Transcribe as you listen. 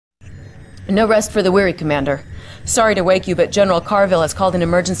No rest for the weary, Commander. Sorry to wake you, but General Carville has called an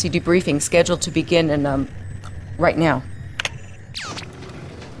emergency debriefing scheduled to begin in, right now.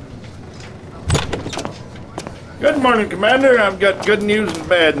 Good morning, Commander. I've got good news and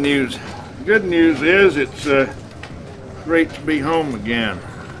bad news. Good news is it's, great to be home again.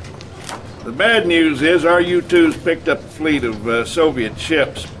 The bad news is our U-2's picked up a fleet of Soviet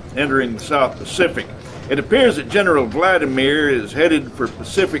ships entering the South Pacific. It appears that General Vladimir is headed for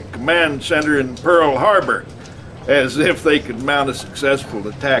Pacific Command Center in Pearl Harbor, as if they could mount a successful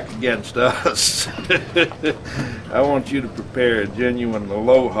attack against us. I want you to prepare a genuine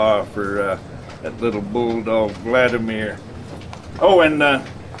aloha for that little bulldog Vladimir. Oh, and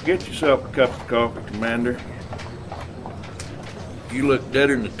get yourself a cup of coffee, Commander. You look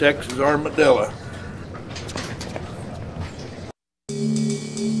deader than the Texas armadillo.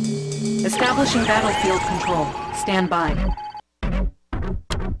 Establishing battlefield control. Stand by.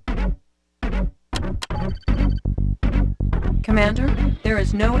 Commander, there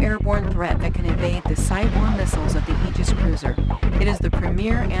is no airborne threat that can evade the Site-borne missiles of the Aegis cruiser. It is the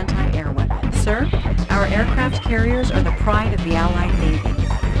premier anti-air weapon. Sir, our aircraft carriers are the pride of the Allied Navy.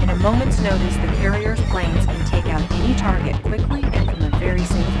 In a moment's notice, the carrier's planes can take out any target quickly and from a very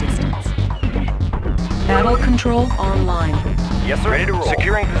safe distance. Battle control online. Yes, sir. Ready to roll.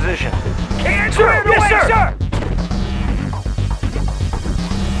 Securing position. Hands right away, sir!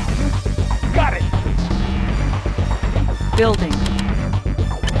 Got it! Building.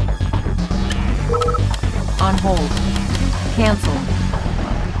 On hold. Cancel.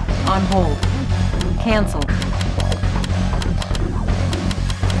 On hold. Cancel.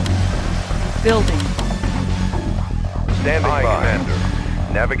 Building. Standing by. Commander.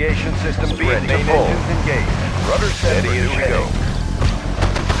 Navigation systems ready. Main engines engaged. Rudder steady as you go.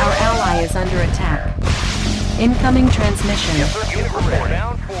 Our ally is under attack. Incoming transmission. Yes, sir. Unit report.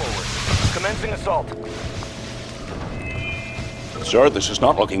 Down forward. Commencing assault. Sir, this is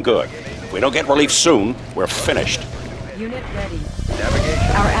not looking good. If we don't get relief soon, we're finished. Unit ready.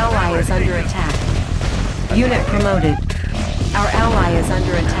 Navigation. Our ally is under attack. Unit promoted. Our ally is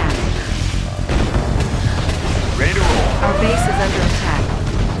under attack. Ready to roll. Our base is under attack.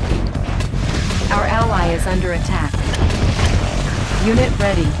 Our ally is under attack. Unit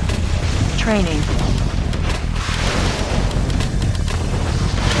ready. Training.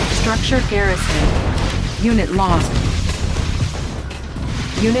 Structure garrison. Unit lost.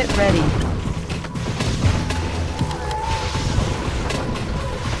 Unit ready.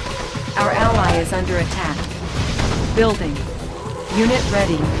 Our ally is under attack. Building. Unit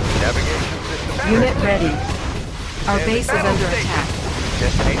ready. Navigation system. Unit ready. Our base is under attack.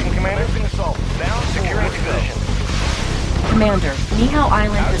 Destination commander. Assault. Bound. Securing position. Commander, Niihau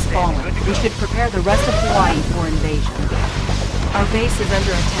Island has fallen. We should prepare the rest of Hawaii for invasion. Our base is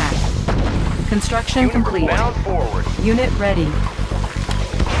under attack. Construction complete. Bound forward. Unit ready.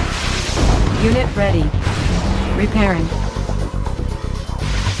 Unit ready. Repairing.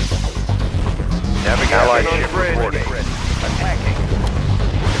 Navigation allied ship reporting. Attacking.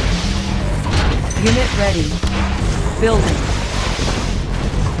 Unit ready. Building.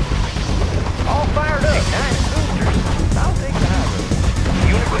 All fired up. Nice boosters. I'll take the hazard.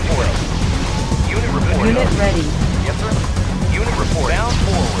 Unit reporting. Unit reporting. Unit ready. Yes, sir. Unit report. Down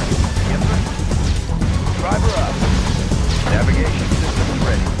forward. Yes, sir. Driver up. Navigation systems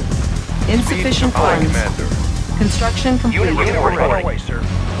ready. Insufficient funds. Commander. Construction complete. Unit reporting. Away, sir.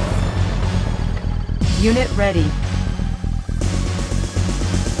 Unit ready.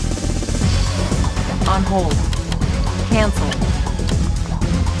 On hold. Cancel.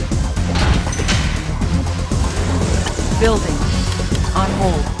 Building. On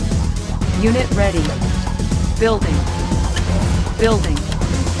hold. Unit ready. Building. Building.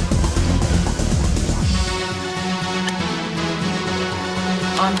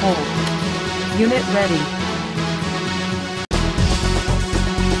 On hold. Unit ready.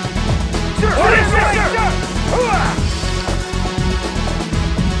 Sir!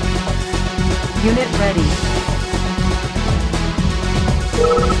 Unit ready.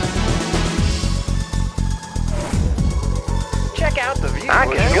 Check out the view. I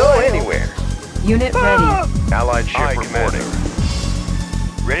can go anywhere. Unit ready. Allied ship reporting.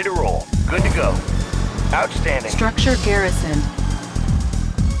 Ready to roll. Good to go. Outstanding. Structure garrison.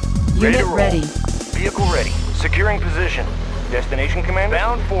 Ready Unit to roll. ready. Vehicle ready. Securing position. Destination commander.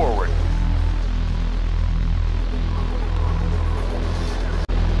 Bound forward.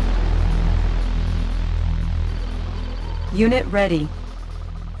 Unit ready.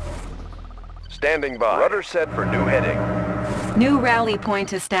 Standing by. Rudder set for new heading. New rally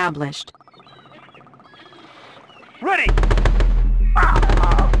point established. Ready!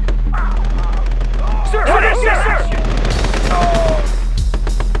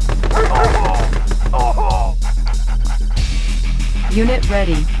 Unit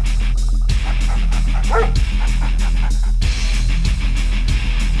ready.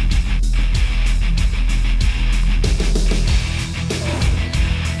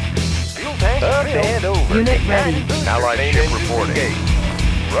 Up and over. Unit ready. Allied ship reporting.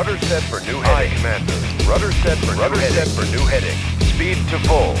 Rudder set for new heading. Commander. Rudder set for new heading. Speed to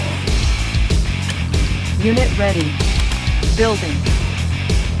full. Unit ready. Building.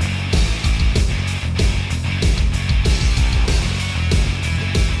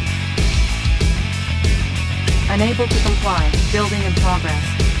 Unable to comply. Building in progress.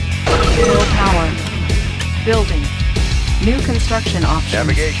 Low power. Building. New construction options.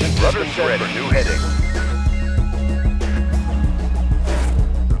 Navigation rudder set for new heading.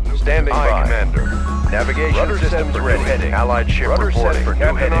 Standing by, Commander. Navigation rudder systems ready. Heading. Allied ship rudder reporting. Set for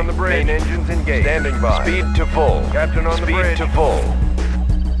new heading. On the bridge. Main engines engaged. Standing by. Speed to full. Captain on the bridge. Speed to full.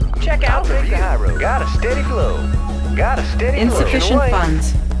 Check out the view. Got a steady flow. Got a steady flow. Insufficient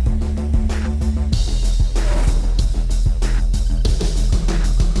funds.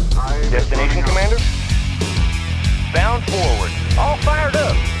 Destination, Commander? Bound forward. All fired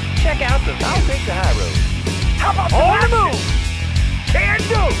up. Check out the view. I'll take the high road. How about on the move? Can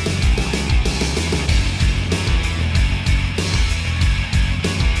do.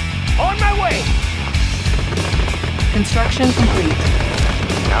 On my way. Construction complete.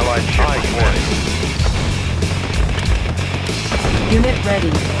 Allied ship reporting. Unit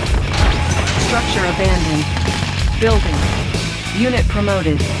ready. Structure abandoned. Building. Unit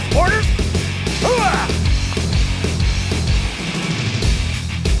promoted. Order. Hooah!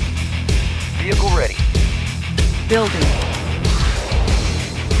 Vehicle ready. Building.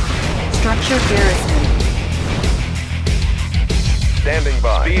 Structure garrison. Standing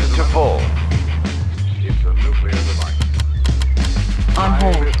by. Speed to full. It's a nuclear device. On Time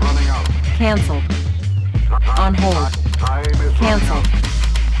hold. is running out. Cancelled. On hold. Time is Cancelled. running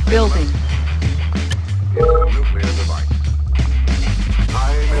out. Building. It's a nuclear device.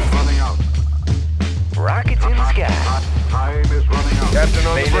 Time is running out. Rockets in the sky. Time is running out. Captain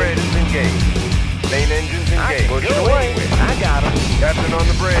on the bridge. Engines engaged. Main engines engaged. Pushing away. I got him. Captain on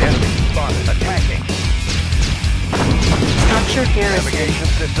the bridge. Spotted. Attacking. Structure garrison. Navigation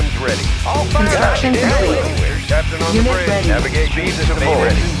systems ready. All fired. Construction complete. Captain on Unit the bridge. ready. Navigation system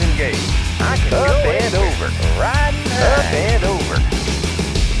ready. Engines engaged. I can up and over. Riding high. Up and over.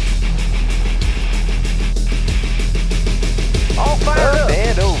 All fired up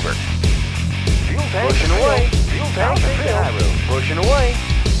and over. Fuel tank pushing away. Fuel tank filled. Pushing away.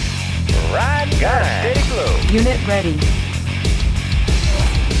 Riding got a steady flow. Unit ready.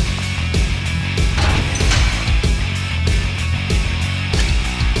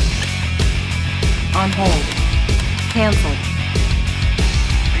 On hold. Cancelled.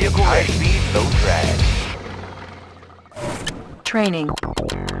 Vehicle ready. High speed, low drag. Training.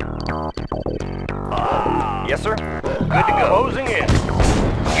 Yes, sir. Good to go. Closing in.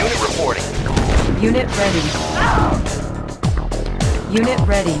 Unit reporting. Unit ready. Unit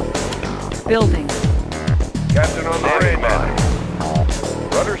ready. Building. Captain on the bridge.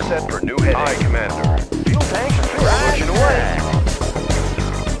 Rudder set for new heading. Aye, Commander. Fuel tanks are filled. Pushing away.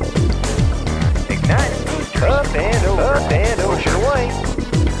 Igniting boosters. Up and over. Up and over. Pushing away.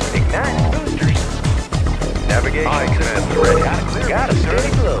 Igniting boosters. Navigation. Aye, Commander. Ready. Got a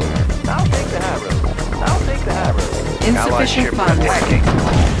steady flow. I'll take the high road. I'll take the high road. Insufficient funds. Attacking.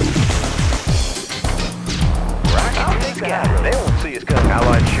 I'll take the high road. They won't see us coming.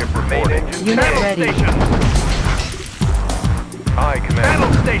 Allied ship reporting. Unit ready. Aye, Commander.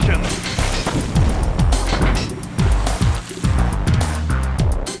 Battle station.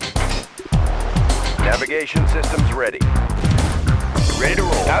 Navigation systems ready. Ready to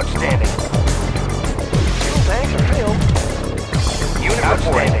roll. Outstanding. Fuel tanks are filled. Unit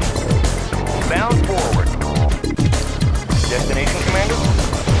reporting. Bound forward. Destination, Commander?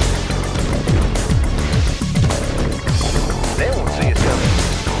 They won't see us coming.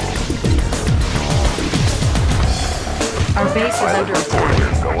 Our base is under attack.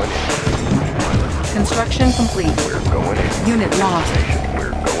 We're going in. Construction complete. We're going in. Unit lost.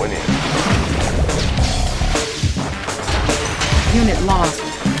 We're going in. Unit lost.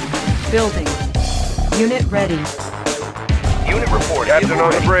 Building. Unit ready. Unit report. Captain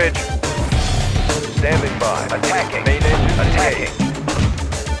on the bridge. Standing by. Attacking. Main engine attacking.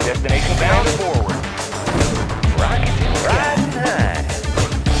 Destination bound forward. Rockets in the sky. Riding high.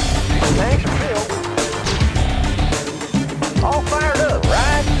 Tanks are filled. All fired up.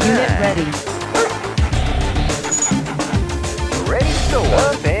 Riding high. Unit ready. Ready to go.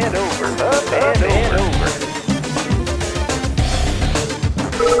 Up and over. Up and over.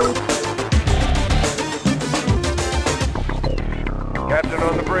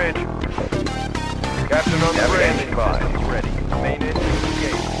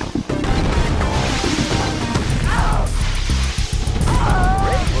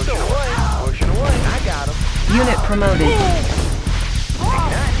 promoted.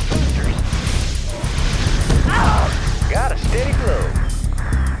 Got a steady flow.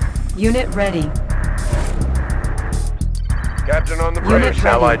 Unit ready. Captain on the Unit bridge. ready.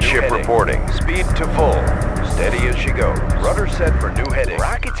 Allied ship reporting. Speed to full. Steady as she goes. Rudder set for new heading.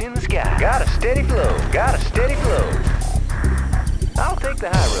 Rockets in the sky. Got a steady flow. Got a steady flow. I'll take the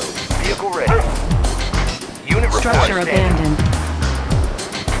high road. Vehicle ready. Unit Structure reporting. abandoned.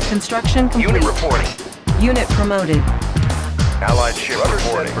 Construction complete. Unit reporting. Unit promoted. Allied ship Rudder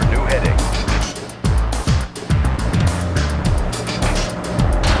reporting set for new heading.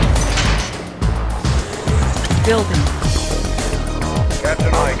 Building.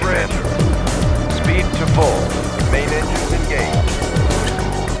 Captain on Commander. Speed to full. Main engines engaged.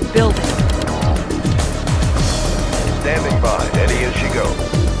 Building. Standing by. Steady as she goes.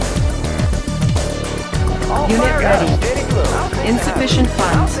 Unit ready. Insufficient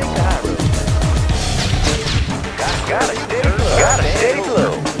funds. Got a steady flow. Got a steady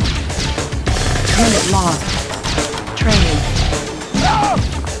flow. Unit lost. Training.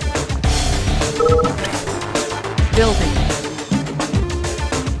 Building.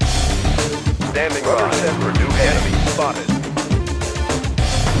 Standing by. Set for new enemy spotted.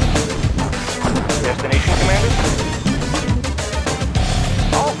 Destination, Commander?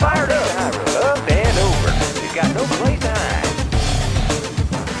 All fired up. Up and over. You've got no place to hide.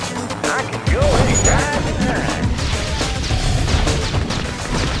 I can go anytime and hide.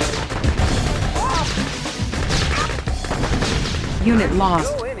 Unit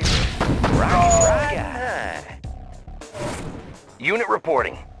lost. Go anywhere. Right. Unit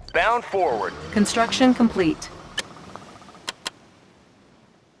reporting. Bound forward. Construction complete.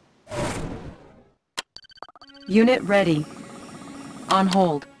 Unit ready. On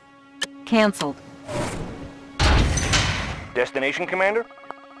hold. Cancelled. Destination, Commander?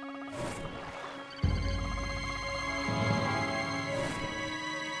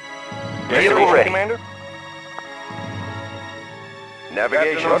 Vehicle ready, Commander.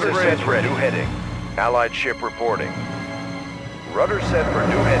 Navigation rudder set for new heading. Allied ship reporting. Rudder set for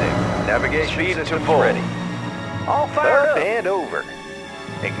new heading. Navigation speed to full. Ready. All fired up and over.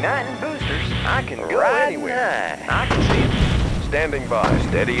 Igniting boosters. I can go anywhere. I can see it. Standing by.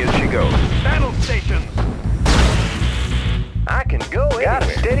 Steady as she goes. Battle stations. I can go anywhere. Got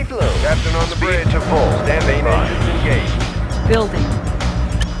a steady flow. Captain on the bridge to full. Standing by. Engines engaged. Building.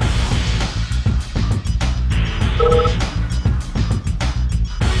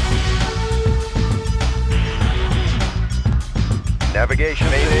 Navigation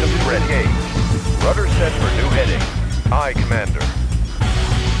engines ready. Rudder set for new heading. Aye, Commander.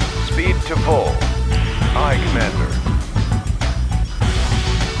 Speed to full. Aye, Commander.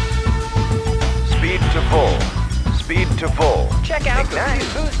 Speed to full. Speed to full. Check out the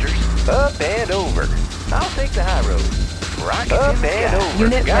boosters. Up and over. I'll take the high road. Rocket up and over.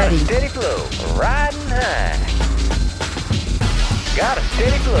 Unit Got ready. a steady flow. Riding high. Got a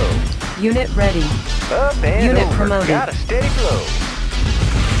steady flow. Unit ready. Up and Unit over. promoted. Got a steady flow.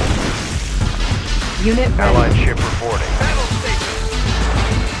 Unit ready. Allied ship reporting. Battle station.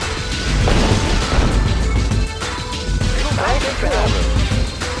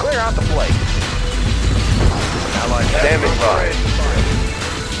 Clear out the plate. Allied standing by.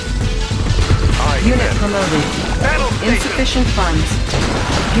 Unit promoted. Insufficient funds.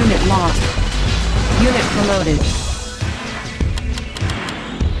 Unit lost. Unit promoted.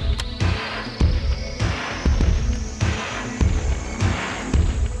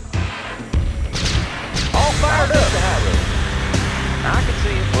 All fired up. I can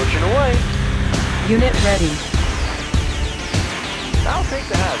see it pushing away. Unit ready. I'll take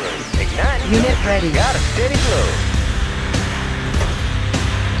the high road. Ignite. Unit ready. Got a steady flow.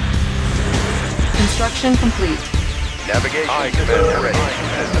 Construction complete. Navigation. Aye, Commander. Ready.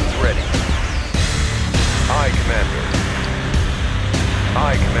 Systems ready. Aye, Commander.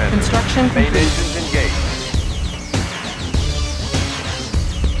 Aye, Commander. Construction Main complete. engines engaged.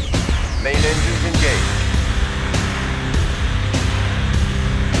 Main engines engaged.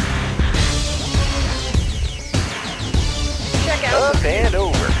 Check out up and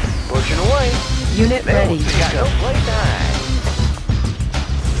over. Pushing away. Unit ready. You got no place to hide.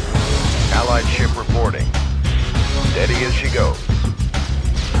 Allied ship reporting. Steady as she goes.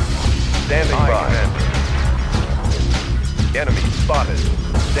 Standing by. Commander. Enemy spotted.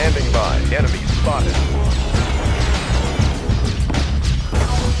 Standing by. Enemy spotted.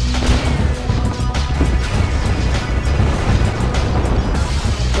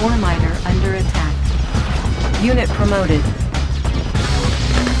 Ore miner under attack. Unit promoted.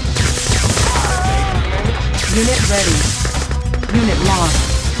 Unit ready. Unit lost.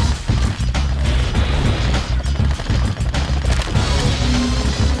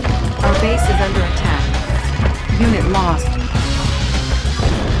 Base is under attack. Unit lost.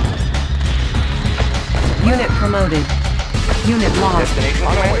 Unit promoted. Unit lost. Destination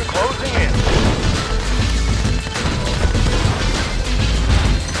on our way, closing in.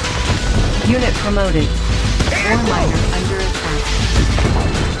 Unit promoted. Ore miner under attack.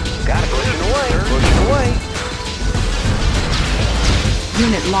 Got it. Pushing away. Pushing away.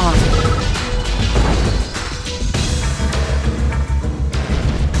 Unit lost.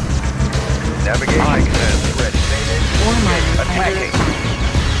 Navigation ready. Ore miner under Attacking.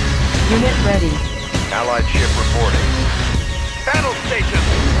 attack. Unit ready. Allied ship reporting. Battle station.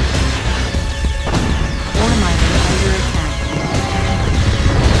 Ore miner under attack.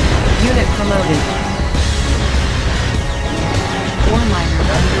 Unit promoted. Ore miner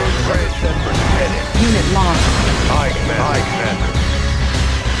under attack. Unit lost. Aye, Commander. Aye, Commander.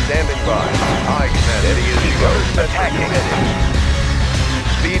 Standing by. Aye, Commander. Steady as she goes. Attacking.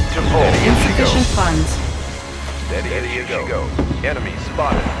 Speed to full. Steady as she goes. Insufficient funds. Steady as she goes. Enemy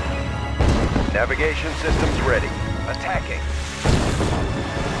spotted. Navigation systems ready. Attacking.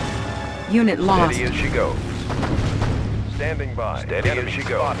 Unit lost. Steady as she goes. Standing by. Steady as she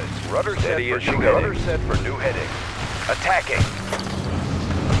goes. Rudder steady as she goes. Rudder set for new heading. Attacking.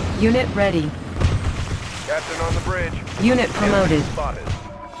 Unit ready. Captain on the bridge. Unit promoted. Spotted.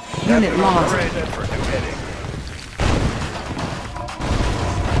 Unit Captain on the lost. bridge. Set for new heading.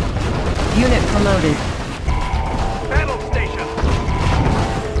 Unit promoted. Battle station.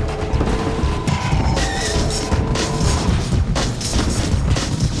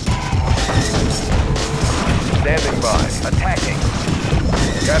 Standing by. Attacking.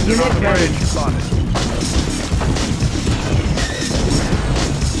 Captain Unit on the ready. bridge. Spotted.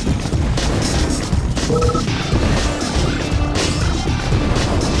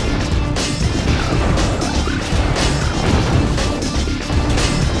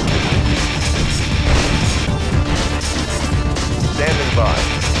 Standing by.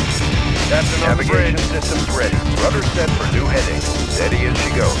 Captain on the bridge. Systems ready. Rudder set for new heading. Steady as she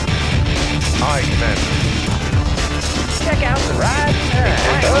goes. Aye, Commander. Check out the right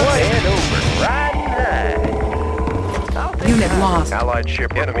time. And over right time. Unit lost. Allied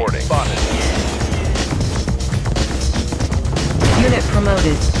ship reporting. Spotted. Unit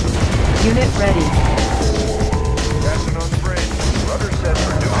promoted. Unit ready. Captain on the bridge. Rudder set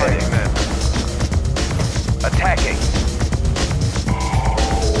for new heading. Attacking.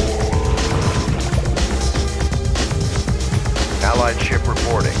 Allied ship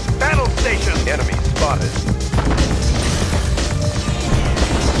reporting. Battle station. Enemy spotted.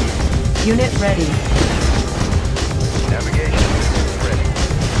 Unit ready. Navigation ready.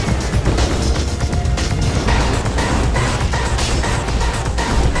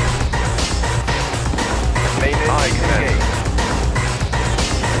 Main engage.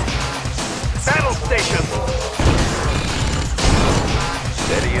 Battle station.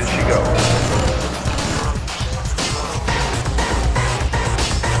 Steady as she goes.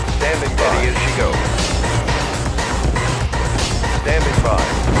 Standing by. Steady as she goes. Standing by.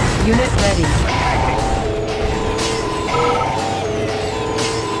 Unit ready.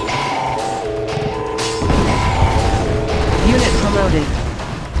 Unit promoted.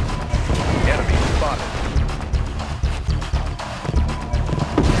 Enemy spotted.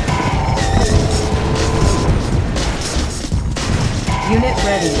 Unit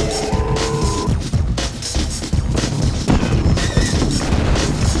ready.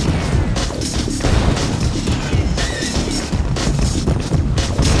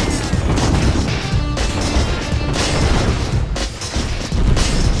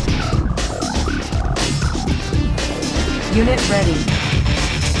 Unit ready.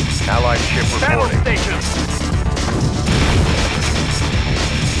 Allied ship reporting. Station.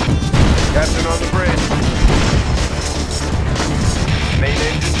 Captain on the bridge. Main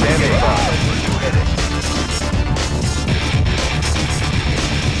engine standing by.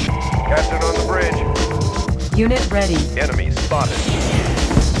 Captain on the bridge. Unit ready. Enemy spotted.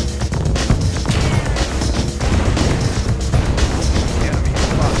 Enemy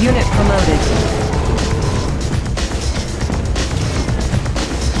spotted. Unit promoted.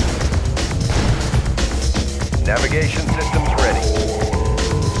 Navigation systems ready.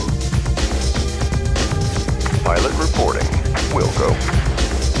 Pilot reporting. Will go.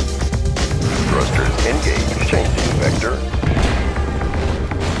 Thrusters engaged. Changing vector.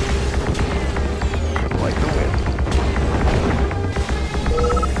 Like the wind.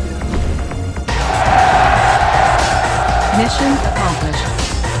 Mission accomplished.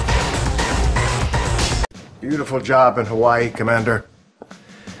 Beautiful job in Hawaii, Commander.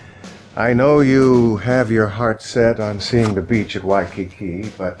 I know you have your heart set on seeing the beach at Waikiki,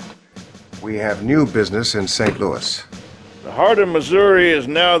 but We have new business in St. Louis. The heart of Missouri is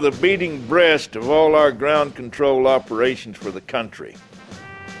now the beating breast of all our ground control operations for the country.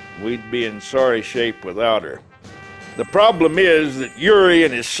 We'd be in sorry shape without her. The problem is that Yuri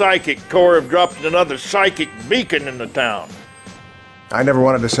and his psychic corps have dropped another psychic beacon in the town. I never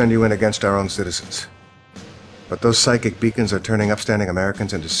wanted to send you in against our own citizens. But those psychic beacons are turning upstanding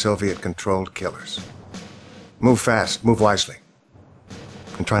Americans into Soviet-controlled killers. Move fast, move wisely.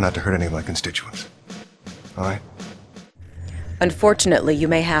 And try not to hurt any of my constituents. All right? Unfortunately, you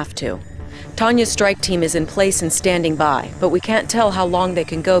may have to. Tanya's strike team is in place and standing by, but we can't tell how long they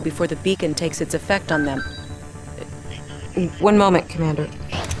can go before the beacon takes its effect on them. One moment, Commander.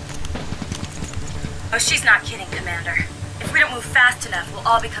 Oh, she's not kidding, Commander. If we don't move fast enough, we'll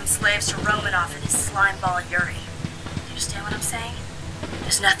all become slaves to Romanov and his slime ball Yuri. You understand what I'm saying?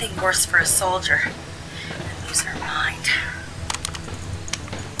 There's nothing worse for a soldier than losing her mind.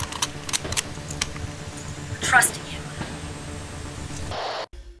 I'm trusting you.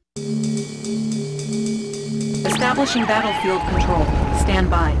 Establishing battlefield control. Stand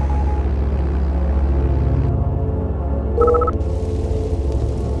by.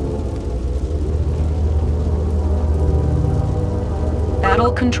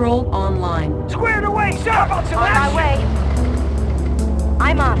 Battle control online. Squared away, sir! On my way.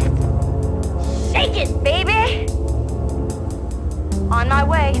 I'm on it. Shake it, baby! On my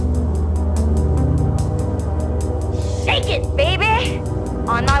way. Shake it, baby!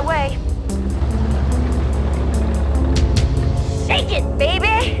 On my way. Shake it,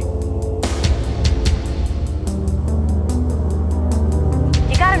 baby!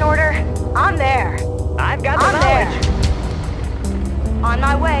 You got an order? I'm there. I've got the knowledge. On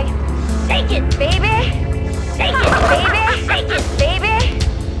my way. Shake it, baby! Shake it, baby! Shake it, baby!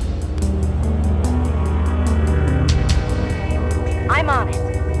 I'm on it.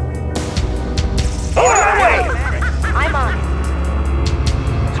 On my way! I'm on it.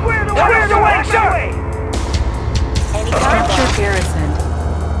 Squared away, sir! Anytime. Structure garrisoned.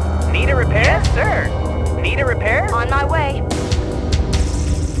 Need a repair? Yes, sir. Need a repair? On my way.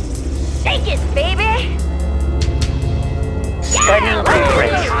 Shake it, baby!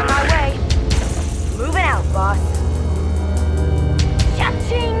 Yeah! On my way. Moving out, boss.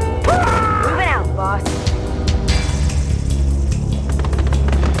 Cha-ching! Moving out, boss.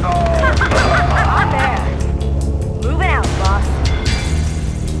 I'm there. Moving out, boss.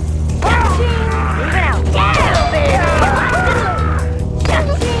 Cha-ching! Moving out, boss. Yeah, baby!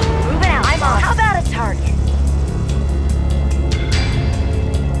 Cha-ching! Moving out, I'm on. How about a target?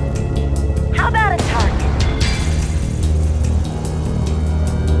 How about a target?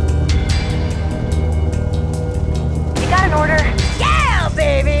 Got an order? Yeah,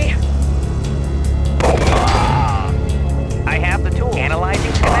 baby! I have the tool.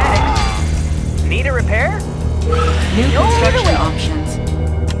 Analyzing schematics. Need a repair? New construction options.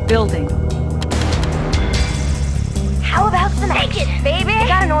 Building. How about some action, baby? You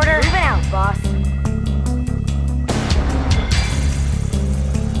got an order? Moving out, boss.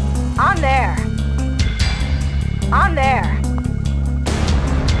 I'm there. I'm there.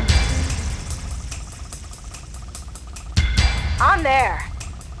 I'm there.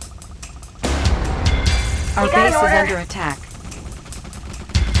 Our base is under attack.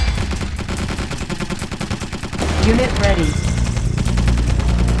 Unit ready.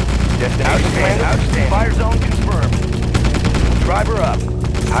 Destination outstanding. Fire zone confirmed. Driver up.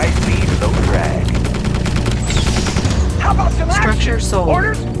 High speed, low drag. How about some action? Structure sold.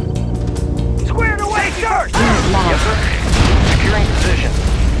 Orders? Squared away, sir! Unit lost. Yes, sir. Securing position.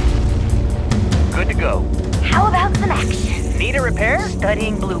 Good to go. How about some action? Need a repair?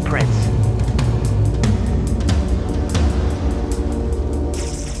 Studying blueprints.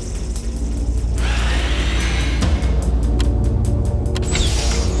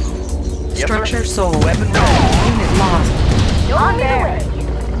 Structure sold. Weapon ready. Unit lost. On there.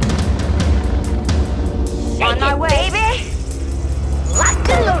 On my way, baby. Locked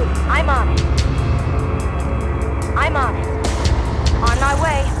and loaded. I'm on it. I'm on it. On my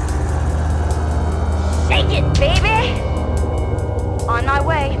way. Shake it, baby. On my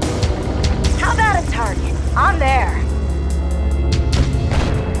way. How about a target? I'm there.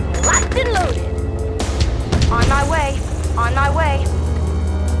 Locked and loaded. On my way. On my way.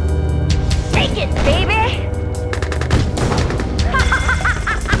 Take it, baby!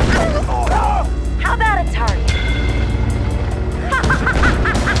 How about a target?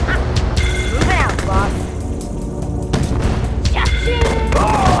 Moving out, boss. Cha-ching!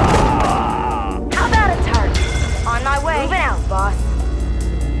 How about a target? On my way. Moving out, boss.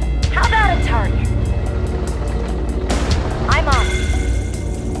 How about a target? I'm on it.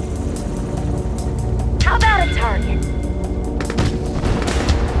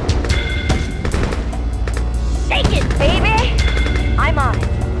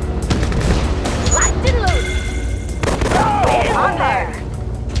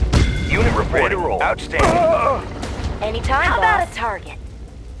 reporting. Outstanding. Anytime, How about a target?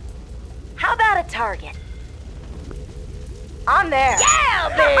 How about a target? I'm there. Yeah,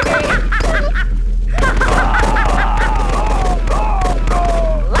 baby!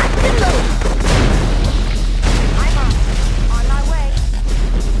 Locked and loaded. I'm on my way.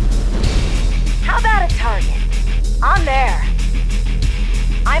 How about a target? I'm there.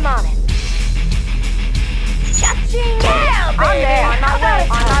 I'm on it. Cha-ching! Yeah, baby! I'm there.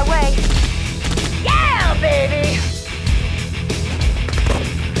 On my way. Yeah, baby!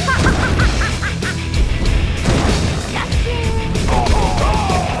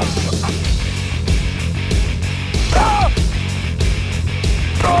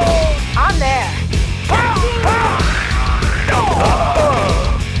 I'm there.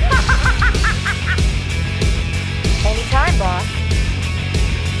 Anytime, boss.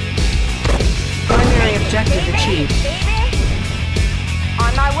 Primary objective achieved. Baby.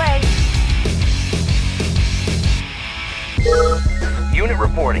 On my way. Unit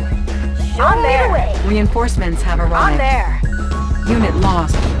reporting. I'm there. Reinforcements have I'm arrived. there. Unit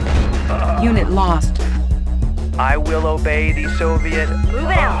lost. Unit lost. I will obey the Soviet. Move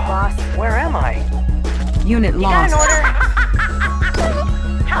it out, boss. Where am I? Unit You got lost. an order?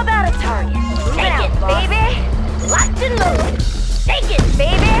 How about a target? Take it, baby. Locked and loaded. Take it,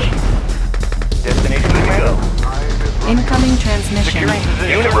 baby. Destination Commander. Incoming transmission. Securing position.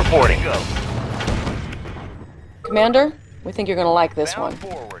 Unit reporting. Commander, we think you're gonna like this one.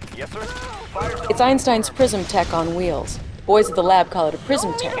 Bound forward. Yes, sir. It's Einstein's prism tech on wheels. Boys at the lab call it a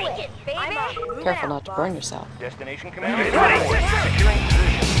prism tech. Take it, baby. Careful not to burn yourself. Destination Commander. Securing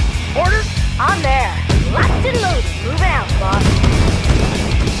position. Orders? I'm there. Locked and loaded. Move out, boss.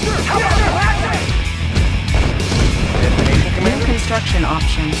 Destination New Commander. construction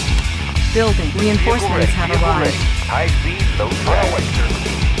options. Building. Reinforcements have arrived. High speed, low drag.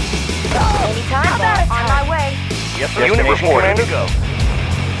 Anytime, boss. On my way. Yes, sir. Unit reporting. Go.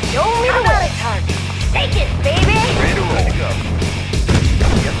 Show me the way. Target. Take it, baby. Ready to roll. Go.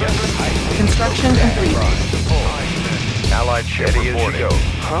 Yes, sir. Construction complete. Allied ship reporting.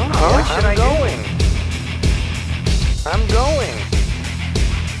 Where should I going? I'm going.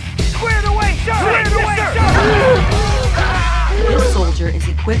 Square the way, sir! Square the way, sir! This soldier is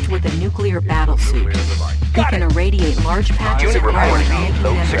equipped with a nuclear battle suit. He can irradiate large patches Unit of ground, reporting. making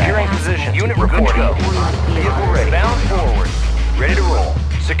them Securing impossible position. to Unit infantry reporting. or light Vehicle vehicles. ready. Bound forward. Ready to roll.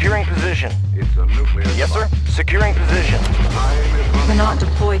 Securing position. It's a nuclear Yes, sir. device. Securing position. Time is running Cannot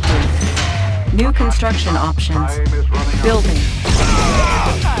deploy here. New construction options. Time is running out. Building.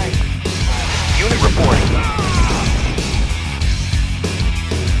 Unit reporting.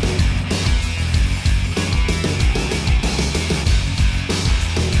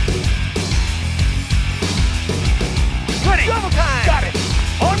 Ready. Double time. Got it.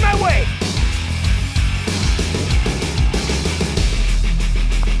 On my way.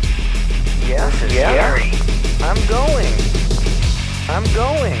 Yes, Gary. I'm going. I'm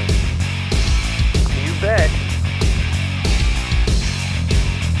going. You bet.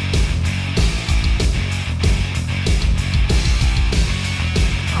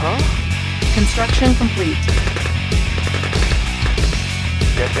 Huh? Construction complete.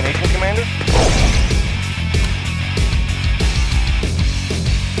 Destination, Commander?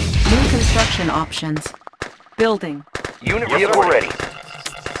 New construction options. Building. Unit vehicle ready.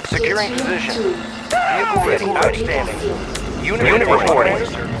 Securing position. Vehicle ready. Outstanding. Unit reporting.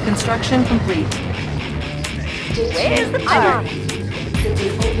 Construction complete. Where's the power?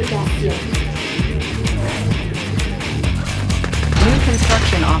 New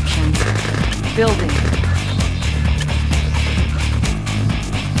construction options. Building.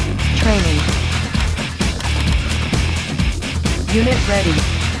 Training. Unit ready.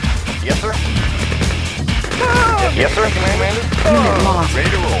 Yes, sir. Yes, sir, Commander. Unit lost. Ready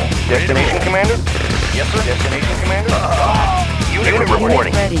to roll. Destination, Commander? Yes, sir. Destination, Commander? Unit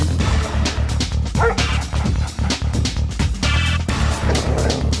reporting. Unit ready.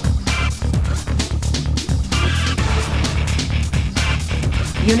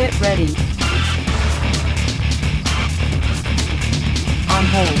 Unit ready. On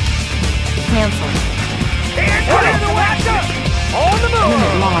hold. Cancel. On the move!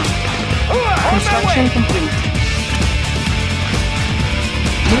 Unit lost. Construction complete.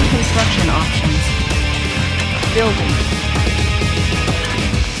 New construction options. Building.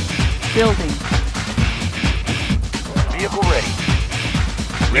 Building. Vehicle ready.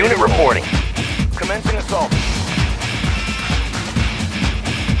 Unit reporting. Commencing assault.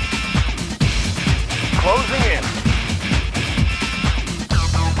 Closing in.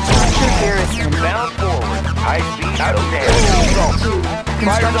 Structure garrison. Bound forward. High speed. Outstanding. Assault.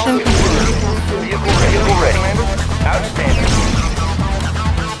 Construction complete. Vehicle ready. Outstanding.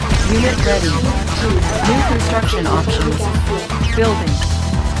 Unit ready. New construction options. Building.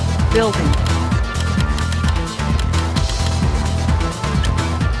 Building.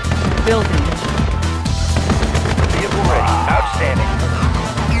 Building. Vehicle ready. Outstanding.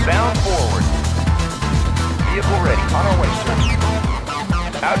 Bound forward. Vehicle ready. On our way, sir.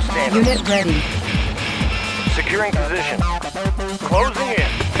 Outstanding. Unit ready. Securing position. Closing in.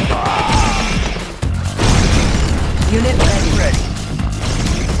 Unit ready. Ready.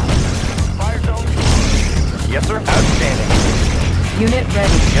 Fire zone. Yes, sir. Outstanding. Unit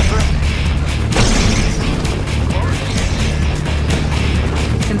ready. Yes, sir.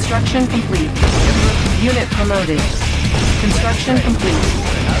 Construction complete. Unit promoted. Construction complete.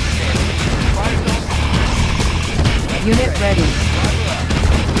 Unit ready.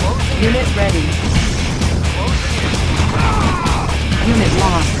 Unit ready. Unit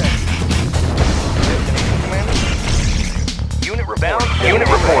lost. Unit rebound. Unit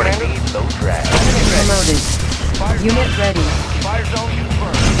reporting. Low drag. Unit promoted. Unit ready. Fire zone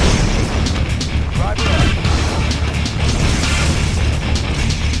confirmed. Driver up.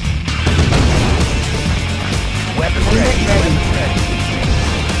 Weapons Unit ready. ready.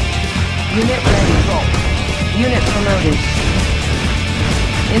 Unit ready. Unit promoted.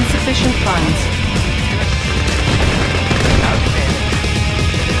 Insufficient funds. Outstanding.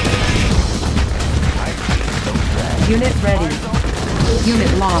 Unit ready.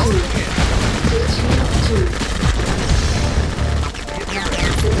 Unit lost.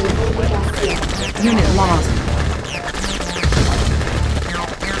 Unit lost.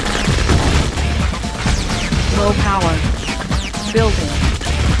 Low power. Building.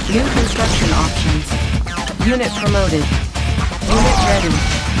 New construction options. Unit promoted. Unit ready.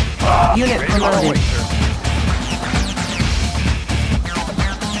 Unit promoted.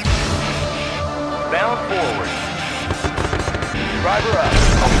 Bound forward. Driver up.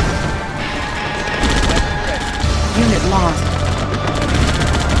 Unit lost.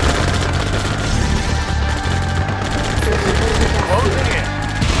 Closing in.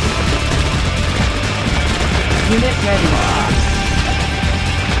 Unit ready.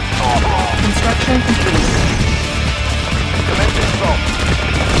 Construction complete. Commencing assault.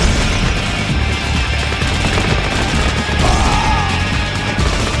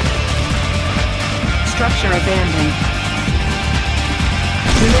 Structure abandoned.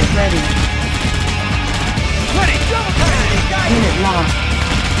 Unit ready. Ready, double time! Unit lost.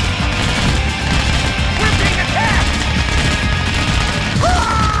 We're being attacked!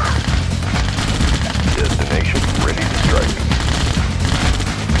 Destination ready to strike.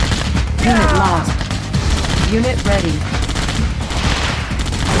 Unit lost. Unit ready.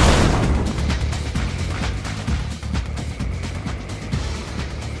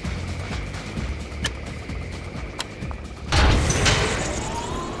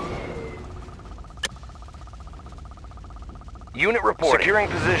 Unit reporting. Securing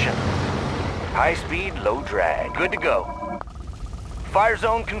position. High speed, low drag. Good to go. Fire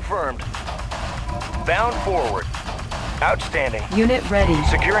zone confirmed. Bound forward. Outstanding. Unit ready.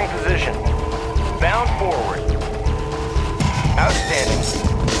 Securing position. Bound forward. Outstanding.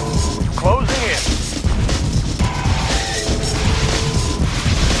 Closing in.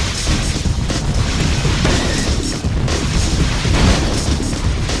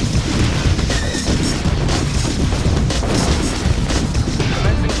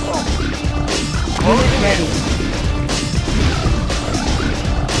 Unit ready.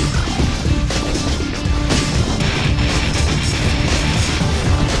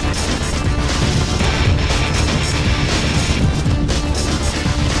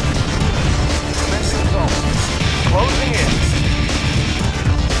 Closing in.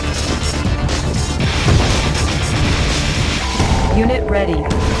 Unit ready.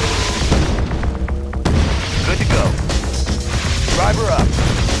 Good to go. Driver up.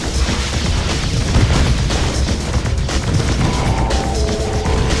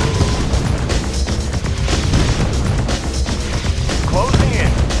 Closing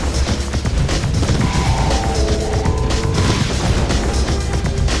in.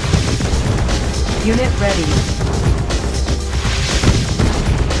 Unit ready.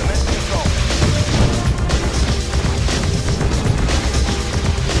 Commencing assault.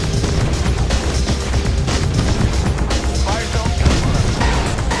 Fire zone confirmed.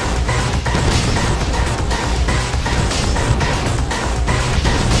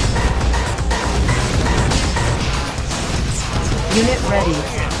 Unit ready.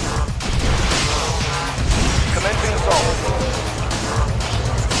 Commencing assault.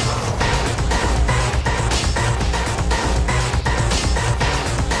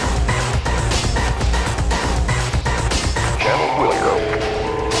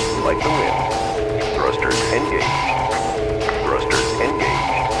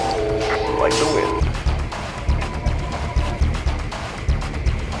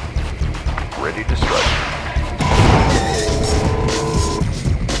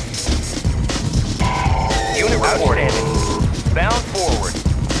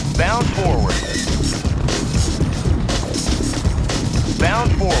 forward.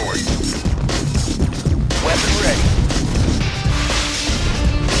 Bound forward. Weapon ready.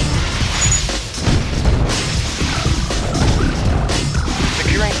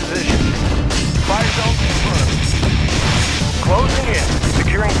 Securing position. Fire zone confirmed. Closing in.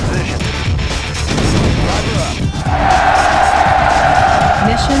 Securing position. Driver up.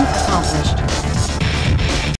 Mission accomplished.